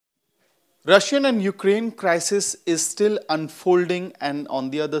Russian and Ukraine crisis is still unfolding, and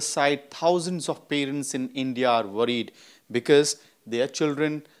on the other side, thousands of parents in India are worried because their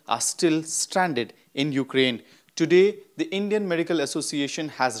children are still stranded in Ukraine. Today, the Indian Medical Association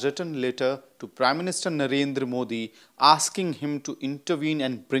has written a letter to Prime Minister Narendra Modi asking him to intervene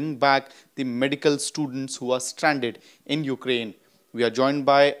and bring back the medical students who are stranded in Ukraine. We are joined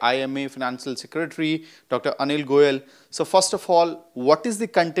by IMA Financial Secretary Dr. Atul Goyal. So first of all, what is the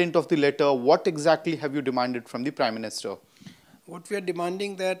content of the letter? What exactly have you demanded from the Prime Minister? What we are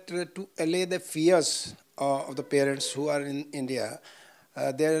demanding that to allay the fears of the parents who are in India,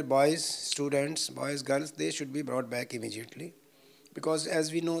 their boys, students, boys, girls, they should be brought back immediately. Because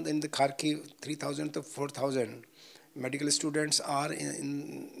as we know, in the Kharkiv, 3,000 to 4,000 medical students are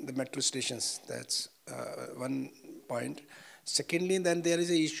in the metro stations. That's one point. Secondly, then there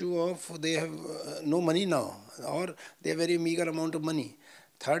is a issue of they have no money now, or they have very meager amount of money.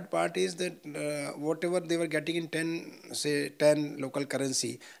 Third part is that whatever they were getting in 10 local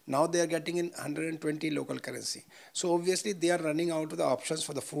currency, now they are getting in 120 local currency. So obviously they are running out of the options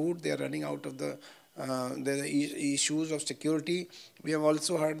for the food, they are running out of the issues of security. We have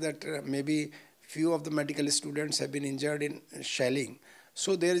also heard that maybe few of the medical students have been injured in shelling.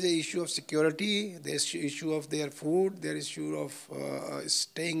 So there is an issue of security, there is issue of their food, there is issue of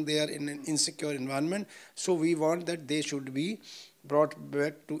staying there in an insecure environment. So we want that they should be brought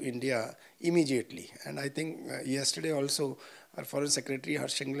back to India immediately. And I think yesterday also our Foreign Secretary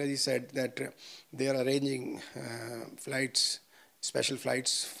Harsh Shingla said that they are arranging flights, special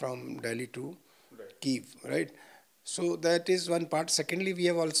flights from Delhi to Kiev, right? So that is one part. Secondly, we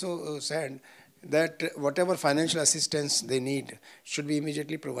have also said that whatever financial assistance they need should be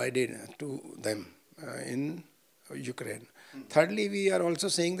immediately provided to them in Ukraine. Thirdly, we are also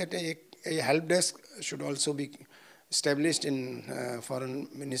saying that a help desk should also be established in foreign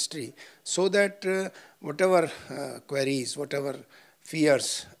ministry so that whatever queries, whatever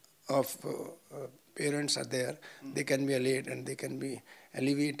fears of parents are there, they can be allayed and they can be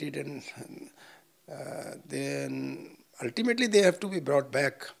alleviated, and then ultimately they have to be brought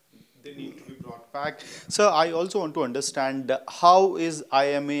back. They need to be brought back. Sir, I also want to understand how is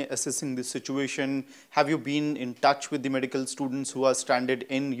IMA assessing this situation? Have you been in touch with the medical students who are stranded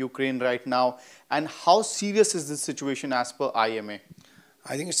in Ukraine right now? And how serious is this situation as per IMA?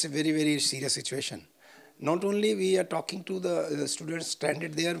 I think it's a very, very serious situation. Not only we are talking to the students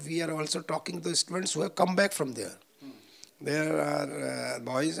stranded there, we are also talking to the students who have come back from there. There are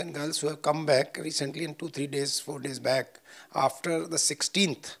boys and girls who have come back recently in 2, 3 days, 4 days back after the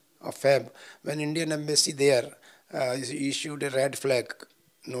 16th of Feb, when Indian embassy there issued a red flag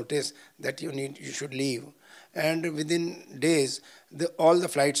notice that you should leave, and within days all the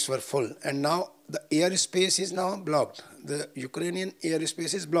flights were full, and now the airspace is now blocked. The Ukrainian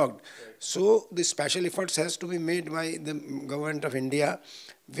airspace is blocked. So the special efforts has to be made by the government of India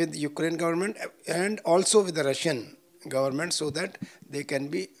with Ukraine government and also with the Russian government so that they can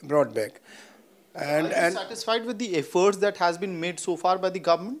be brought back. Are you satisfied with the efforts that has been made so far by the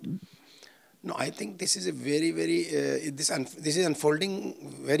government? No, I think this is a very, very, this is unfolding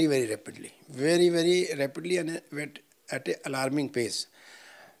very, very rapidly and at an alarming pace.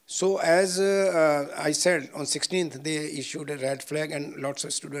 So as I said, on 16th they issued a red flag and lots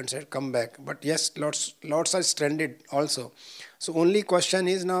of students had come back. But yes, lots are stranded also. So only question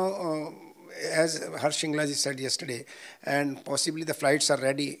is now, as Harsh Shingla ji said yesterday, and possibly the flights are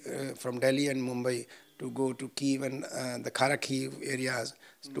ready from Delhi and Mumbai to go to Kiev and the Kharkiv areas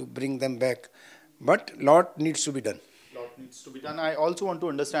to bring them back. But lot needs to be done. Lot needs to be done. I also want to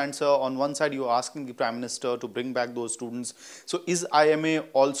understand, sir, on one side you are asking the Prime Minister to bring back those students. So is IMA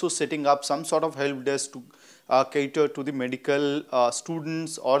also setting up some sort of help desk to cater to the medical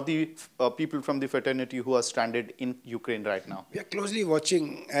students or the people from the fraternity who are stranded in Ukraine right now? We are closely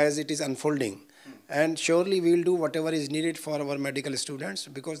watching as it is unfolding, and surely we will do whatever is needed for our medical students,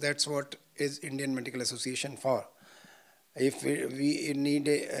 because that's what is Indian Medical Association for. If we need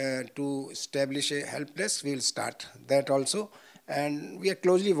to establish a help desk, we will start that also, and we are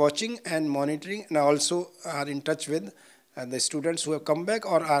closely watching and monitoring, and also are in touch with the students who have come back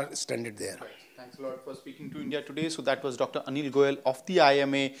or are stranded there. Right. Thanks a lot for speaking to India today. So that was Dr. Atul Goyal of the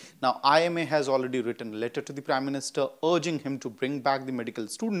IMA. Now IMA has already written a letter to the Prime Minister urging him to bring back the medical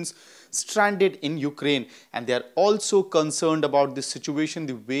students stranded in Ukraine. And they are also concerned about this situation,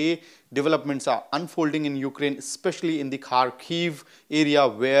 the way developments are unfolding in Ukraine, especially in the Kharkiv area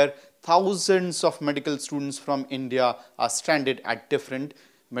where thousands of medical students from India are stranded at different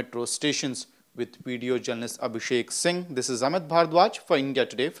metro stations. With video journalist Abhishek Singh, this is Amit Bhardwaj for India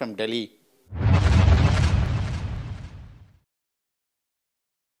Today from Delhi.